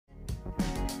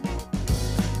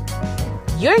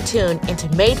You're tuned into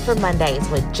Made for Mondays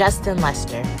with Justin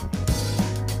Lester.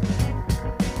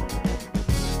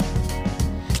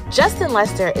 Justin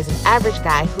Lester is an average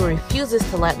guy who refuses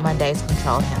to let Mondays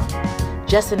control him.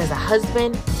 Justin is a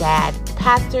husband, dad,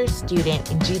 pastor, student,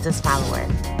 and Jesus follower.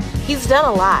 He's done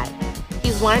a lot.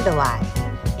 He's learned a lot.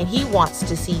 And he wants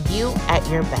to see you at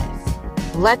your best.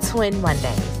 Let's win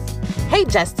Mondays. Hey,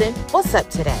 Justin, what's up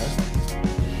today?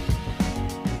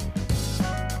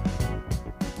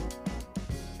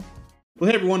 Well,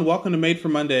 hey everyone, welcome to Made for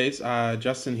Mondays.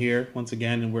 Justin here once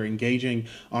again, and we're engaging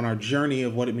on our journey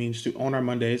of what it means to own our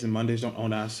Mondays, and Mondays don't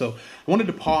own us. So I wanted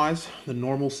to pause the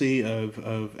normalcy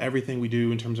of everything we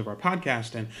do in terms of our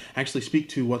podcast and actually speak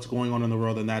to what's going on in the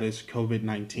world, and that is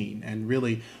COVID-19, and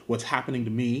really what's happening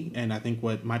to me, and I think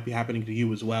what might be happening to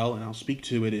you as well, and I'll speak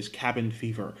to it, is cabin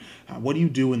fever. What do you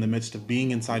do in the midst of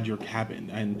being inside your cabin?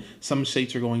 And some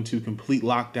states are going to complete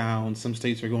lockdown, some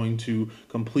states are going to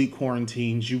complete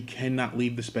quarantines. You cannot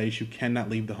leave the space, you cannot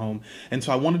leave the home. And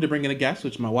so I wanted to bring in a guest,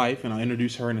 which is my wife, and I'll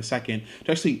introduce her in a second,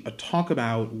 to actually talk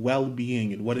about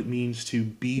well-being and what it means to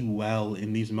be well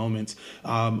in these moments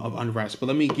of unrest. But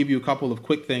let me give you a couple of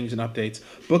quick things and updates.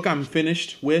 Book I'm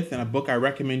finished with, and a book I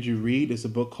recommend you read, is a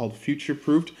book called Future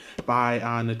Proofed by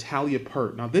Natalia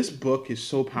Pert. Now this book is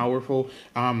so powerful.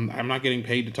 I'm not getting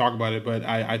paid to talk about it, but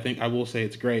I think I will say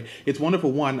it's great. It's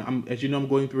wonderful. One, as you know, I'm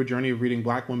going through a journey of reading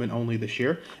Black women only this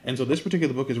year, and so this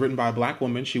particular book is written by a Black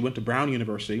woman. She went to Brown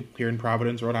University here in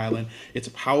Providence, Rhode Island. It's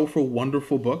a powerful,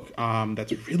 wonderful book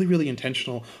that's really, really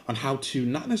intentional on how to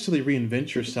not necessarily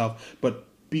reinvent yourself, but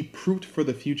be proofed for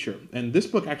the future. And this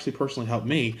book actually personally helped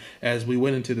me as we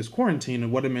went into this quarantine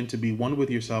and what it meant to be one with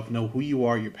yourself, know who you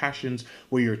are, your passions,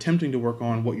 where you're attempting to work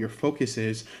on, what your focus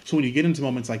is. So when you get into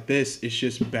moments like this, it's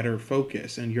just better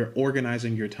focus and you're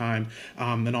organizing your time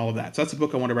and all of that. So that's a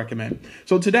book I want to recommend.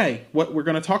 So today, what we're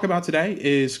going to talk about today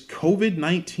is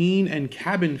COVID-19 and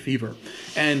cabin fever.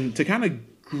 And to kind of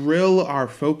grill our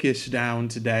focus down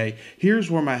today,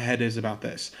 here's where my head is about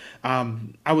this.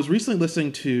 I was recently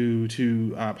listening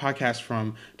to a podcast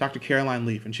from Dr. Caroline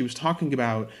Leaf, and she was talking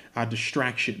about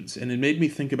distractions, and it made me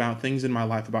think about things in my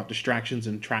life about distractions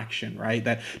and traction, right?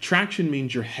 That traction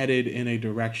means you're headed in a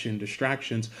direction.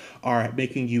 Distractions are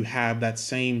making you have that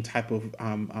same type of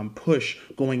push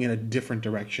going in a different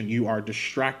direction. You are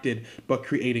distracted, but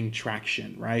creating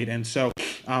traction, right? And so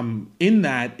in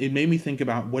that, it made me think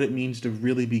about what it means to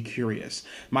really be curious.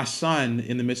 My son,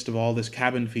 in the midst of all this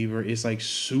cabin fever, is like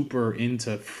super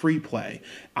into free play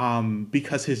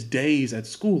because his days at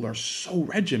school are so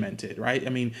regimented, right? I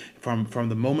mean, from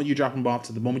the moment you drop him off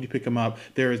to the moment you pick him up,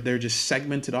 they're just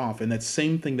segmented off. And that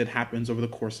same thing that happens over the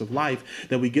course of life,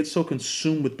 that we get so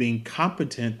consumed with being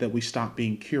competent that we stop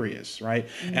being curious, right?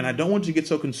 And I don't want you to get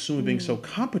so consumed with being so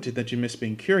competent that you miss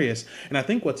being curious. And I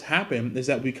think what's happened is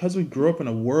that because we grew up in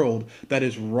a world that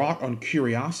is wrought on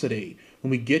curiosity, when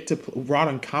we get to wrought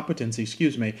on competency,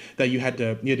 that you had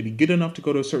to be good enough to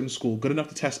go to a certain school, good enough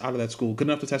to test out of that school, good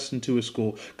enough to test into a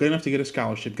school, good enough to get a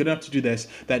scholarship, good enough to do this,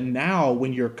 that now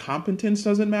when your competence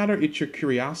doesn't matter, it's your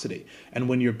curiosity. And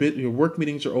when your work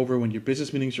meetings are over, when your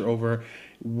business meetings are over,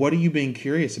 what are you being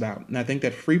curious about? And I think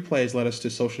that free play has led us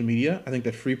to social media. I think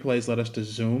that free play has led us to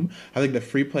Zoom. I think that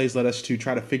free play has led us to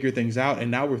try to figure things out. And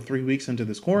now we're 3 weeks into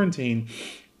this quarantine.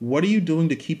 What are you doing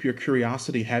to keep your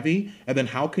curiosity heavy? And then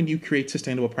how can you create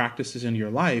sustainable practices in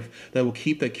your life that will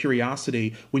keep that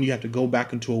curiosity when you have to go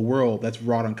back into a world that's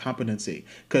wrought on competency?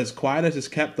 Because quiet as it's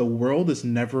kept, the world is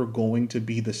never going to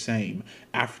be the same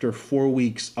after 4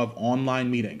 weeks of online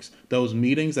meetings. Those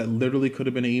meetings that literally could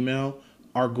have been an email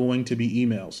are going to be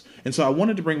emails. And so I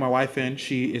wanted to bring my wife in.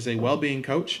 She is a well-being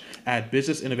coach at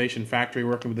Business Innovation Factory,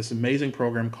 working with this amazing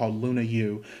program called Luna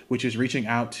U, which is reaching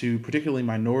out to particularly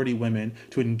minority women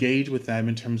to engage with them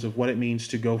in terms of what it means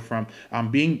to go from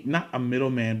being not a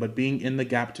middleman, but being in the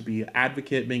gap to be an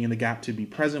advocate, being in the gap to be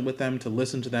present with them, to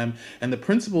listen to them. And the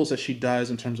principles that she does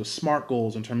in terms of SMART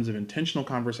goals, in terms of intentional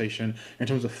conversation, in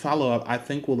terms of follow-up, I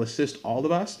think will assist all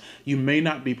of us. You may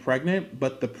not be pregnant,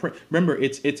 but remember,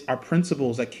 it's our principles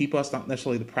that keep us, not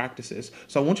necessarily the practices.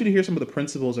 So I want you to hear some of the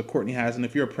principles that Courtney has. And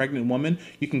if you're a pregnant woman,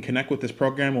 you can connect with this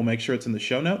program. We'll make sure it's in the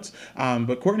show notes.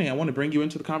 But Courtney, I want to bring you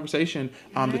into the conversation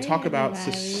to talk about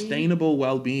sustainable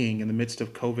well-being in the midst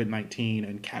of COVID-19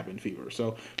 and cabin fever.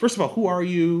 So first of all, who are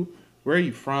you? Where are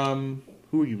you from?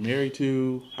 Who are you married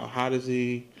to? How hot is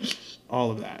he?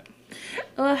 All of that.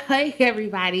 Well, hey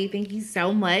everybody, thank you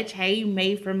so much. Hey,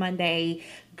 Made for Monday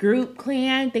group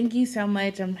clan. Thank you so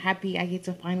much. I'm happy I get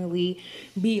to finally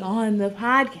be on the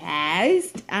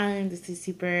podcast. This is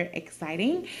super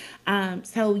exciting.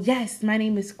 So yes, my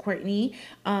name is Courtney.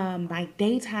 My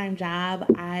daytime job,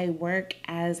 I work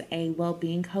as a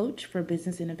well-being coach for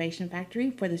Business Innovation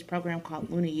Factory for this program called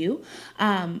Luna U.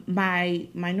 My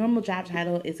normal job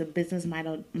title is a business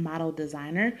model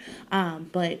designer,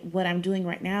 but what I'm doing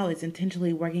right now is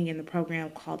intentionally working in the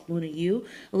program called Luna U.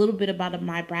 A little bit about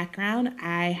my background: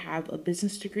 I have a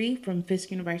business degree from Fisk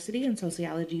University and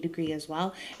sociology degree as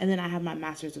well, and then I have my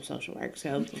master's of social work.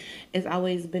 So it's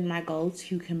always been my goal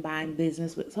to combine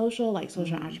business with social, like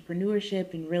social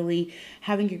entrepreneurship, and really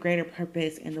having a greater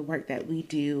purpose in the work that we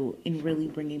do, and really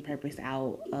bringing purpose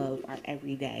out of our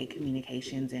everyday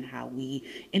communications and how we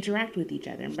interact with each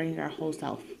other, and bringing our whole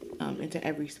self into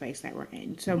every space that we're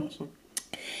in. So Awesome.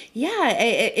 yeah,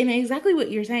 and exactly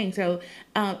what you're saying. So,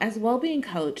 as a well-being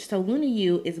coach, so Luna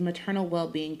U is a maternal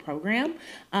well-being program,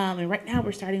 and right now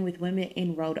we're starting with women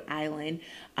in Rhode Island.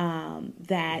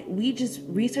 That we just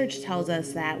Research tells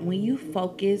us that when you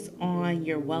focus on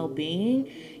your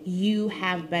well-being, you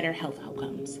have better health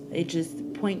outcomes. It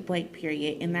just point blank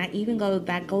period, and that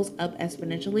goes up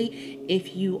exponentially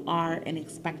if you are an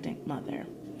expectant mother.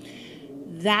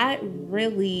 That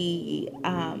really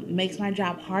makes my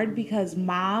job hard because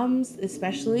moms,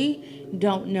 especially,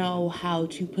 don't know how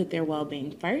to put their well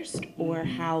being first, or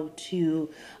how to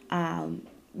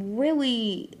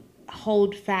really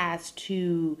hold fast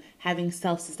to having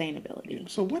self sustainability.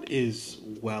 So, what is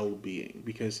well being?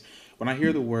 Because when I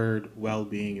hear the word well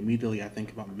being, immediately I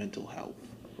think about mental health,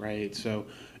 right? So,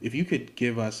 if you could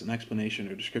give us an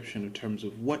explanation or description in terms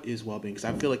of what is well being, because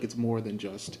I feel like it's more than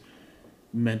just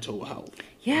mental health.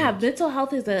 Yeah, Right? mental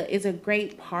health is a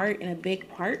great part and a big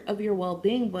part of your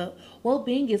well-being, but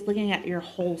well-being is looking at your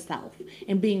whole self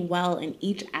and being well in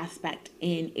each aspect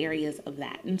in areas of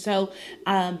that. And so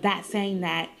that's saying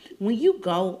that when you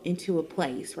go into a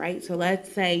place, right? So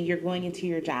let's say you're going into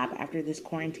your job after this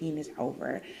quarantine is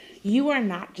over. You are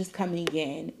not just coming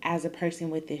in as a person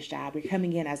with this job. You're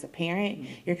coming in as a parent.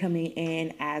 You're coming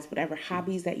in as whatever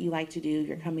hobbies that you like to do.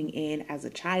 You're coming in as a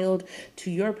child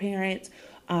to your parents.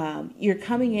 You're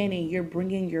coming in and you're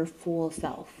bringing your full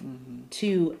self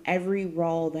to every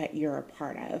role that you're a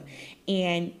part of.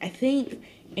 And I think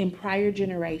in prior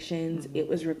generations, it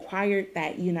was required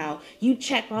that, you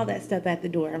check all that stuff at the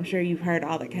door. I'm sure you've heard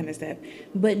all that kind of stuff.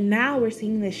 But now we're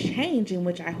seeing this change in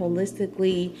which I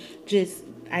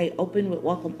open with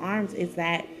welcome arms, is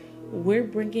that we're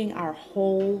bringing our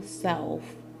whole self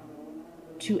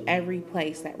to every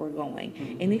place that we're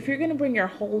going. And if you're going to bring your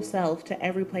whole self to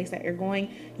every place that you're going,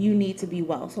 you need to be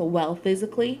well. So well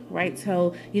physically, right?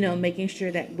 So, making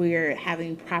sure that we're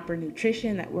having proper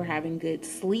nutrition, that we're having good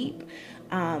sleep,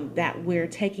 that we're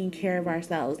taking care of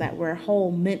ourselves, that we're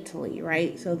whole mentally,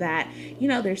 right? So that,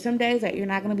 there's some days that you're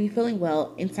not going to be feeling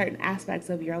well in certain aspects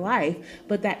of your life,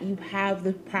 but that you have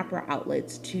the proper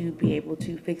outlets to be able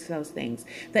to fix those things,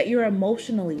 that you're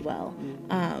emotionally well.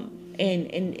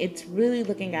 And it's really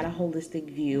looking at a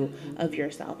holistic view of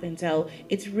yourself. And so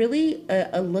it's really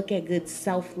a look at good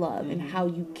self-love and how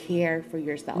you care for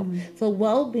yourself. So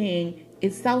well-being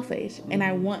is selfish, and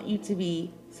I want you to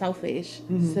be selfish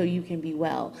so you can be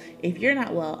well. If you're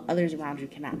not well, others around you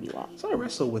cannot be well. So I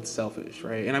wrestle with selfish,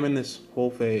 right? And I'm in this whole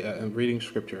phase reading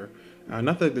scripture.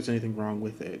 Not that there's anything wrong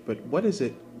with it, but what is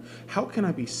it? How can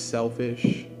I be selfish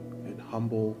and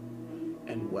humble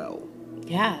and well?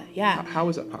 Yeah. How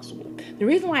is that possible? The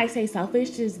reason why I say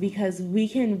selfish is because we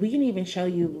can even show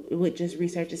you with just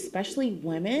research, especially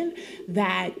women,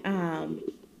 that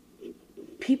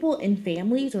people in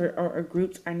families or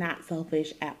groups are not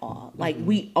selfish at all. Like,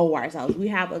 we owe ourselves. We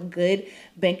have a good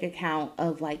bank account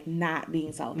of not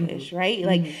being selfish, right?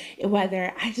 Like,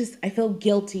 whether I feel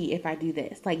guilty if I do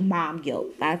this, like mom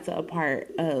guilt, that's a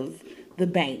part of the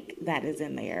bank that is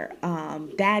in there.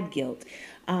 Dad guilt.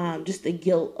 Just the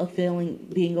guilt of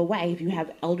being away. If you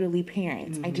have elderly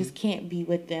parents, I just can't be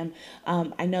with them.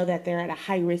 I know that they're at a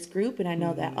high risk group, and I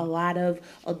know that a lot of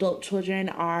adult children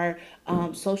are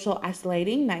social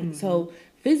isolating. So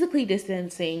physically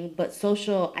distancing, but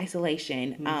social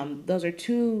isolation. Those are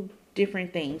two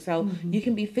different things. So you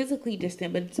can be physically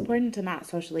distant, but it's important to not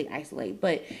socially isolate.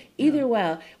 But either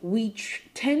way, we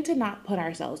tend to not put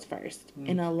ourselves first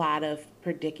in a lot of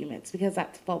predicaments, because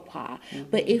that's faux pas.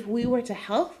 But if we were to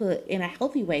in a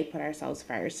healthy way put ourselves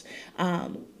first,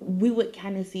 we would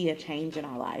kind of see a change in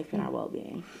our life and our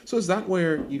well-being. So is that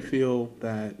where you feel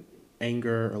that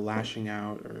anger or lashing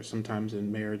out, or sometimes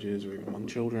in marriages or among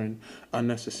children,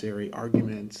 unnecessary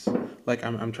arguments? Like,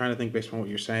 I'm trying to think based on what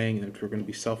you're saying, and if we're going to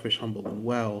be selfish, humble, and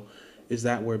well, is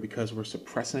that where, because we're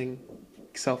suppressing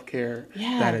self-care,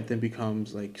 Yeah. that it then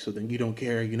becomes like, so then you don't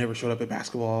care. You never showed up at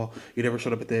basketball. You never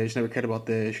showed up at this. You never cared about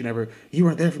this. You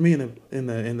weren't there for me in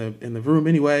the room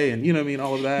anyway. And you know what I mean?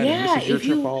 All of that. Yeah, And this is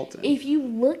your fault. And, if you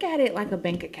look at it like a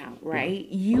bank account, right?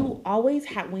 You always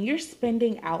have, when you're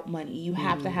spending out money, you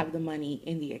have to have the money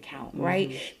in the account,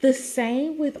 right? The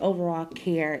same with overall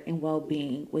care and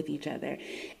well-being with each other.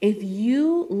 If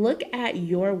you look at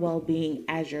your well-being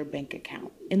as your bank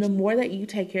account, and the more that you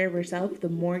take care of yourself, the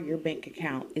more your bank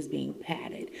account is being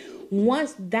padded.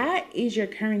 Once that is your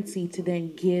currency to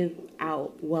then give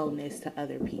out wellness to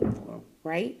other people,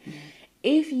 right?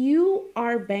 If you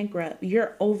are bankrupt,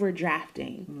 you're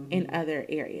overdrafting in other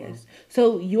areas.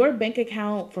 So your bank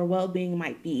account for well-being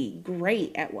might be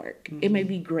great at work. It may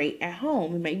be great at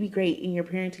home. It may be great in your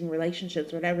parenting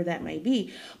relationships, whatever that may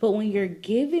be. But when you're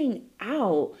giving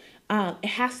out, it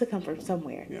has to come from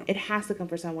somewhere. Yeah. It has to come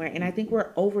from somewhere. And I think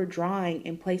we're overdrawing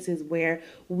in places where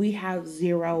we have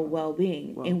zero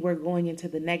well-being and we're going into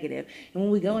the negative. And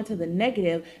when we go into the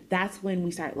negative, that's when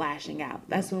we start lashing out.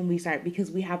 That's when we start,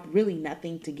 because we have really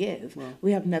nothing to give.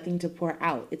 We have nothing to pour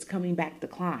out. It's coming back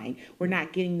decline. We're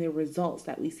not getting the results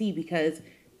that we see because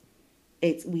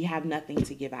we have nothing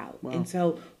to give out. And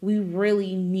so we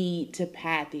really need to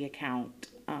pad the account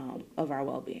of our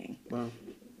well-being. Wow.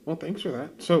 Well, thanks for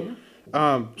that. So,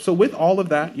 so with all of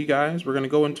that, you guys, we're going to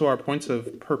go into our points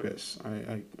of purpose.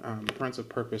 Points of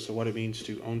purpose, so what it means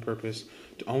to own purpose,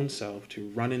 to own self, to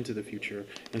run into the future.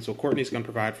 And so Courtney's going to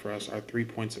provide for us our 3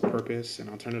 points of purpose, and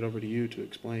I'll turn it over to you to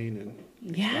explain and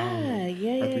our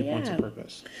 3 points of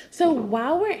purpose. So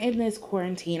while we're in this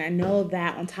quarantine, I know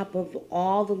that on top of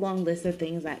all the long list of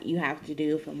things that you have to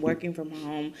do, from working from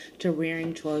home to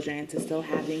rearing children to still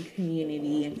having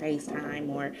community and FaceTime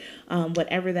or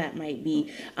whatever that might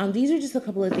be, these are just a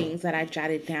couple of things that I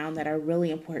jotted down that are really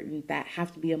important that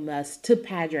have to be a must to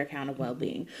pad your account of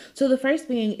well-being. So the first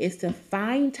being is to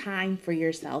find time for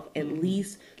yourself, at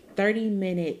least 30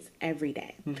 minutes every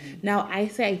day. Now, I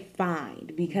say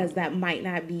find because that might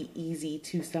not be easy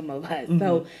to some of us.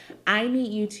 So I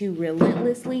need you to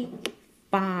relentlessly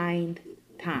find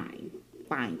time.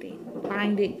 Find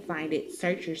it.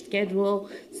 Search your schedule,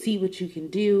 see what you can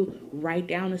do, write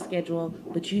down a schedule,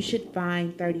 but you should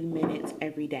find 30 minutes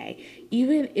every day.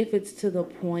 Even if it's to the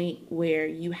point where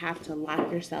you have to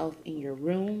lock yourself in your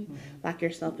room, lock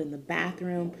yourself in the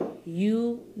bathroom,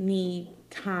 you need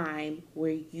time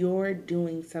where you're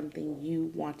doing something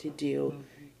you want to do.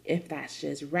 If that's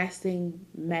just resting,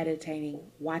 meditating,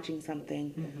 watching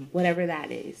something, whatever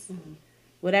that is.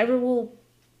 Whatever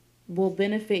will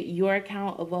benefit your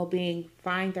account of well-being,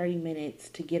 find 30 minutes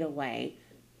to get away,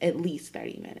 at least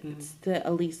 30 minutes. To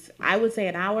at least, I would say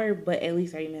an hour, but at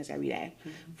least 30 minutes every day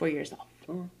for yourself.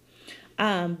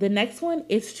 The next one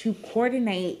is to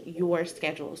coordinate your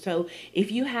schedule. So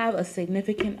if you have a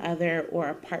significant other or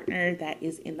a partner that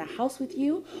is in the house with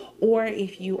you, or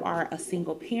if you are a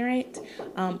single parent,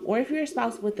 or if you're a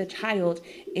spouse with a child,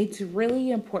 it's really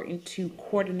important to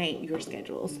coordinate your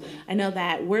schedules. I know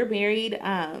that we're married,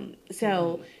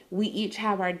 so we each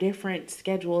have our different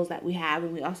schedules that we have,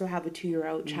 and we also have a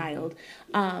 2-year-old child.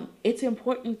 It's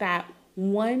important that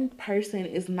one person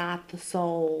is not the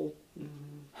sole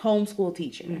homeschool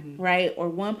teacher, right? Or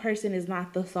one person is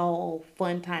not the sole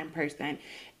fun time person.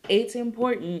 It's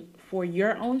important for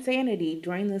your own sanity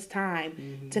during this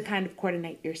time to kind of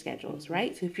coordinate your schedules,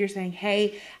 right? So if you're saying,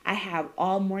 hey, I have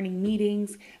all morning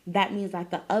meetings, that means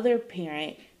that the other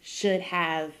parent should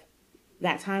have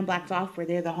that time blocked off where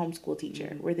they're the homeschool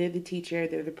teacher, where they're the teacher,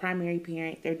 they're the primary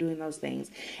parent, they're doing those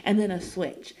things. And then a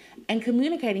switch. And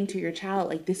communicating to your child,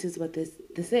 like, this is what this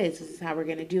is how we're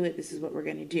going to do it, this is what we're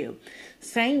going to do.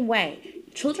 Same way,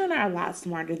 children are a lot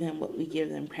smarter than what we give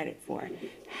them credit for.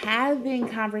 Having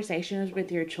conversations with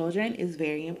your children is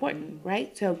very important,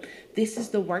 right? So this is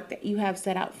the work that you have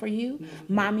set out for you.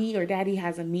 Mommy or daddy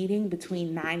has a meeting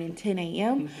between 9 and 10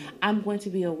 a.m. I'm going to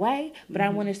be away, but I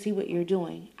want to see what you're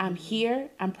doing. I'm here,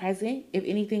 I'm present. If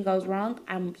anything goes wrong,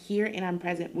 I'm here and I'm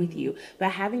present with you.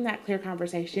 But having that clear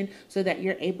conversation so that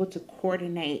you're able to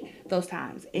coordinate those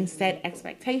times and set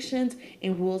expectations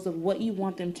and rules of what you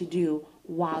want them to do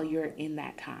while you're in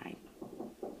that time.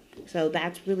 So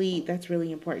that's really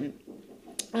important.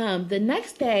 The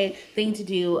next thing to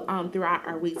do throughout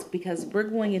our weeks, because we're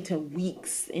going into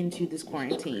weeks into this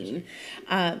quarantine,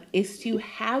 is to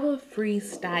have a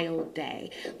freestyle day.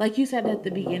 Like you said at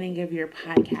the beginning of your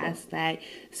podcast, that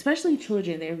especially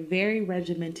children, they're very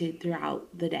regimented throughout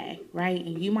the day, right?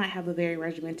 And you might have a very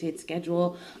regimented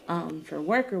schedule for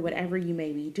work or whatever you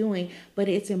may be doing, but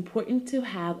it's important to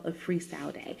have a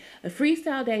freestyle day. A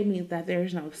freestyle day means that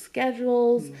there's no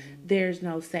schedules, there's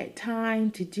no set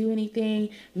time to do anything.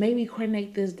 maybe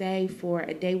coordinate this day for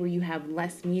a day where you have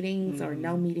less meetings or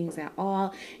no meetings at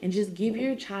all, and just give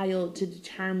your child to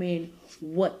determine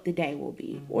what the day will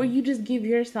be. Or you just give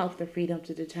yourself the freedom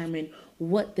to determine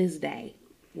what this day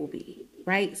will be,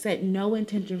 right? Set no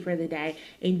intention for the day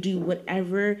and do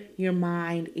whatever your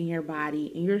mind and your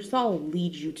body and your soul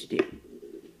leads you to do.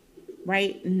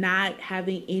 Right? Not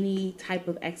having any type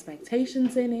of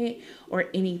expectations in it or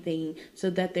anything, so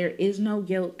that there is no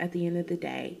guilt at the end of the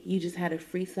day. You just had a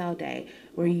freestyle day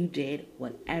where you did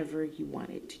whatever you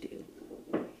wanted to do.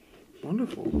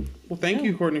 Wonderful. Well, thank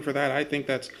you, Courtney, for that. I think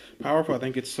that's powerful. I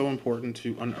think it's so important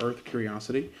to unearth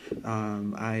curiosity.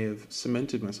 I have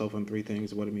cemented myself on 3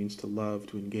 things: what it means to love,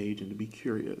 to engage, and to be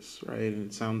curious, right? And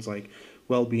it sounds like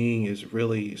well-being is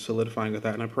really solidifying with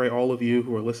that. And I pray all of you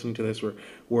who are listening to this were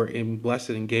blessed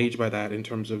and engaged by that, in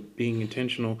terms of being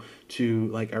intentional to,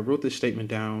 like, I wrote this statement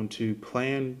down, to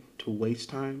plan to waste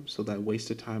time, so that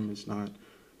wasted time is not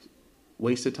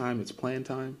wasted time, it's planned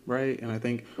time, right? And I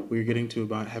think what you're getting to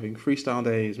about having freestyle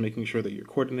days, making sure that you're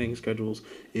coordinating schedules,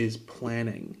 is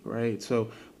planning, right?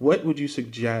 So what would you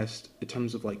suggest in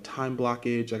terms of like time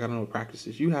blockage? Like, I don't know what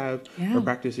practices you have or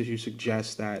practices you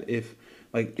suggest that if,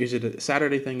 like, is it a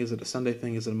Saturday thing? Is it a Sunday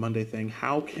thing? Is it a Monday thing?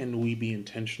 How can we be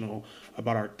intentional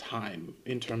about our time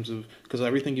in terms of, because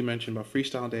everything you mentioned about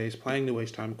freestyle days, planning to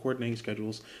waste time, coordinating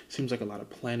schedules, seems like a lot of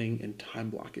planning and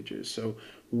time blockages. So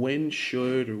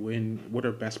what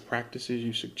are best practices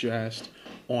you suggest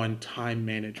on time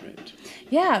management?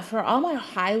 Yeah, for all my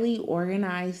highly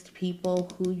organized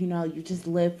people who, you just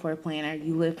live for a planner,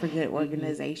 you live for good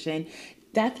organization.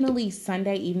 Definitely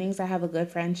Sunday evenings. I have a good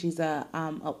friend. She's a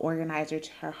organizer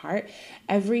to her heart.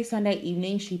 Every Sunday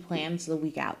evening, she plans the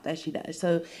week out that she does.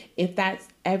 So if that's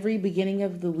every beginning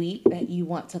of the week that you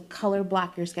want to color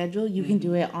block your schedule, you can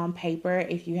do it on paper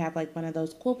if you have like one of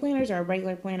those cool planners or a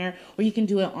regular planner, or you can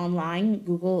do it online.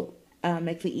 Google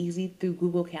makes it easy through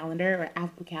Google Calendar or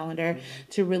Apple Calendar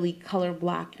to really color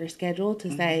block your schedule to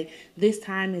say, this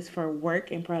time is for work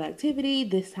and productivity,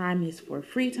 this time is for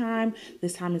free time,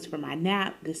 this time is for my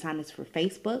nap, this time is for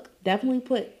Facebook. Definitely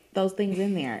put those things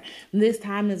in there. This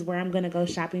time is where I'm going to go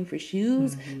shopping for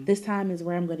shoes. This time is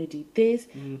where I'm going to do this.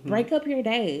 Break up your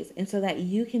days, and so that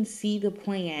you can see the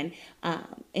plan.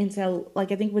 And so,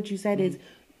 like, I think what you said is,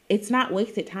 it's not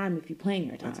wasted time if you plan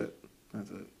your time.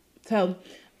 That's it. So,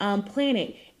 plan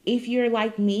it. If you're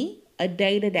like me, a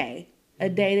day-to-day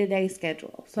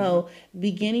schedule. So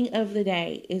beginning of the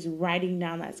day is writing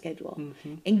down that schedule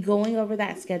and going over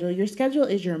that schedule. Your schedule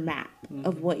is your map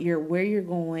of where you're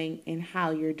going and how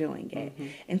you're doing it.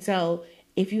 And so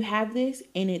if you have this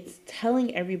and it's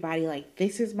telling everybody, like,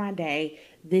 this is my day,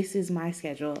 this is my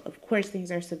schedule. Of course,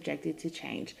 things are subjected to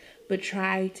change, but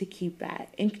try to keep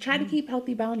that and try to keep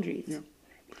healthy boundaries. Yeah.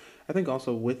 I think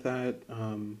also with that,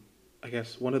 I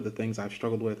guess one of the things I've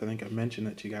struggled with, I think I've mentioned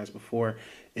it to you guys before,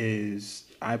 is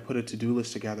I put a to-do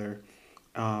list together,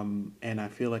 and I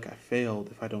feel like I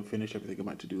failed if I don't finish everything on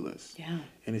my to-do list. Yeah.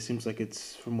 And it seems like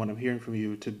it's, from what I'm hearing from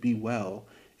you, to be well,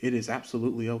 it is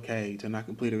absolutely okay to not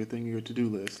complete everything on your to-do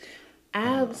list.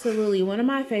 Absolutely. One of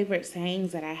my favorite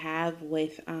sayings that I have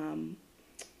with,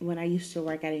 when I used to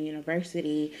work at a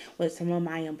university with some of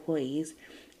my employees,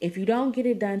 if you don't get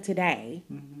it done today,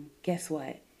 guess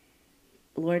what?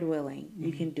 Lord willing,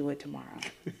 you can do it tomorrow.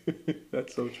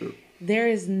 That's so true. There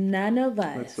is none of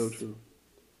us. That's so true.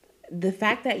 The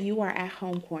fact that you are at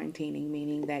home quarantining,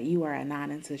 meaning that you are a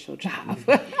non-essential job.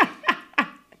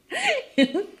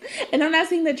 And I'm not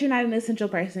saying that you're not an essential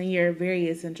person. You're a very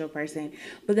essential person.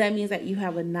 But that means that you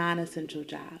have a non-essential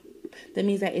job. That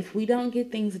means that if we don't get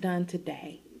things done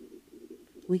today,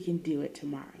 we can do it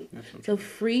tomorrow. So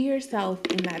free yourself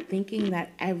in that thinking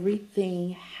that everything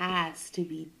has to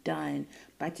be done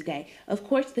by today. Of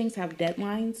course, things have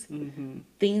deadlines,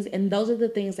 and those are the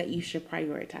things that you should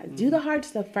prioritize. Do the hard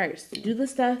stuff first. Do the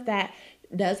stuff that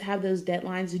does have those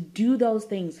deadlines. Do those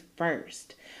things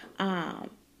first.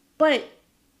 But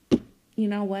you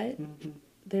know what?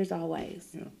 There's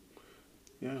always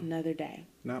another day.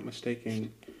 Not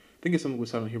mistaking. I think it's something we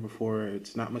said on here before.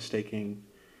 It's not mistaking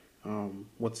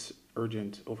what's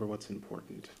urgent over what's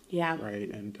important. Yeah.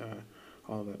 Right. And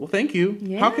all of that. Well, thank you.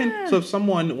 Yeah. So if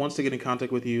someone wants to get in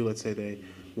contact with you, let's say they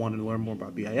want to learn more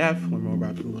about BIF, learn more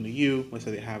about Luna U, let's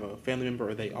say they have a family member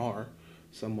or they are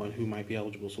someone who might be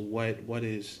eligible. So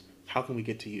how can we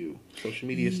get to you? Social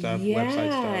media stuff, website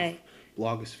stuff,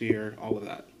 blogosphere, all of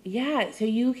that. Yeah, so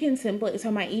you can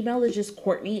so my email is just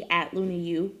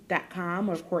Courtney@lunau.com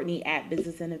or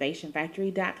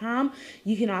Courtney@businessinnovationfactory.com.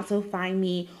 You can also find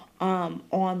me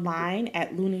online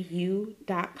at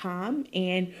lunahue.com.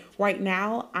 And right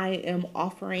now I am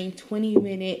offering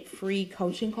 20-minute free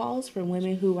coaching calls for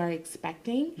women who are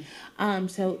expecting.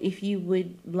 So if you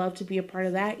would love to be a part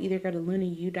of that, either go to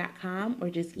lunahue.com or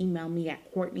just email me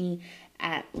at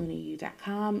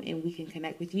Courtney@lunahue.com and we can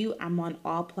connect with you. I'm on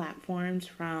all platforms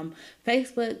from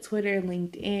Facebook, Twitter,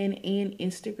 LinkedIn, and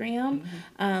Instagram.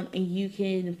 And you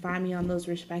can find me on those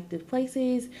respective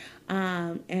places.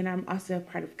 And I'm also a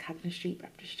part of Covenant Street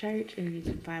Baptist Church, and you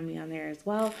can find me on there as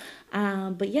well.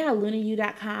 But yeah,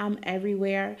 lunahue.com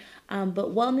everywhere.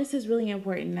 But wellness is really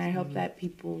important, and I hope that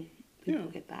people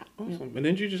get that. Awesome. Yeah. And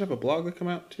didn't you just have a blog that come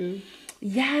out too?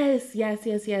 Yes.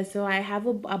 So I have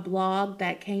a blog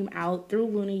that came out through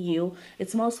Lunahue.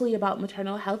 It's mostly about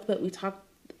maternal health, but we talked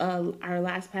our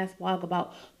last past blog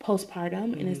about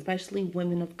postpartum and especially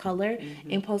women of color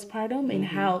in postpartum and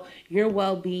how your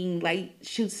well-being like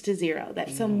shoots to zero, that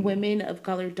some women of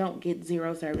color don't get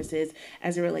zero services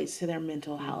as it relates to their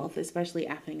mental health, especially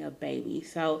having a baby.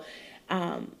 So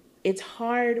it's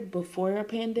hard before a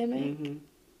pandemic.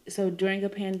 So during a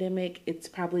pandemic, it's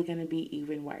probably going to be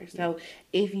even worse. So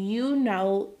if you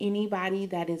know anybody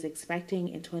that is expecting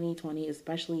in 2020,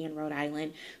 especially in Rhode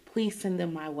Island, please send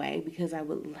them my way, because I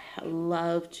would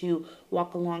love to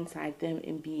walk alongside them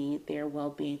and be their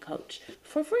well-being coach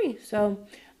for free. So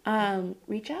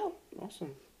reach out.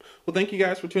 Awesome. Well, thank you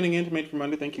guys for tuning in to Made for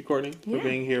Monday. Thank you, Courtney, for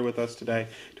being here with us today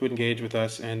to engage with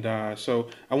us. And so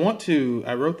I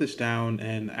wrote this down,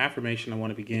 an affirmation I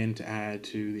want to begin to add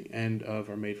to the end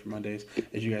of our Made for Mondays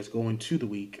as you guys go into the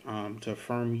week to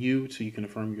affirm you, so you can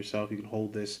affirm yourself. You can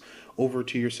hold this over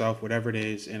to yourself, whatever it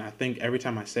is. And I think every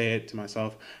time I say it to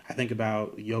myself, I think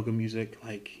about yoga music,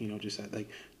 like, just that,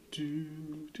 like,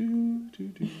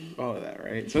 all of that,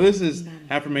 right? So this is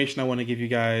affirmation I want to give you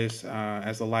guys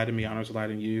as the light in me honors the light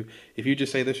in you. If you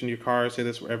just say this in your car, say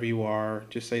this wherever you are,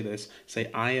 just say this. Say,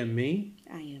 I am me.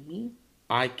 I am me.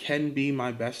 I can be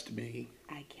my best me.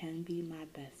 I can be my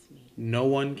best me. No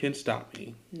one can stop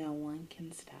me. No one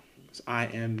can stop me. I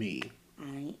am me.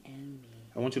 I am me.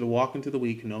 I want you to walk into the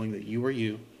week knowing that you are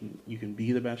you. You can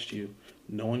be the best you.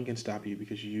 No one can stop you,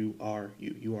 because you are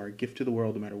you. You are a gift to the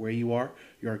world no matter where you are.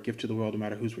 You are a gift to the world no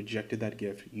matter who's rejected that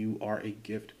gift. You are a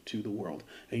gift to the world,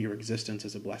 and your existence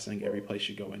is a blessing every place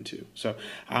you go into. So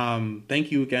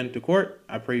thank you again to Court.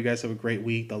 I pray you guys have a great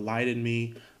week. The light in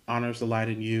me honors the light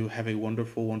in you. Have a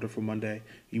wonderful, wonderful Monday.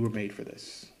 You were made for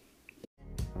this.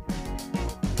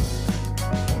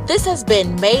 This has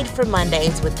been Made for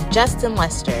Mondays with Justin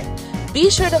Lester. Be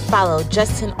sure to follow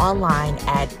Justin online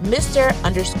at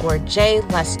Mr_J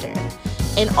Lester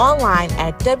and online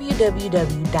at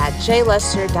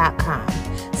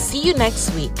www.jlester.com. See you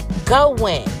next week. Go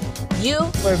win. You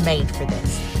were made for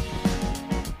this.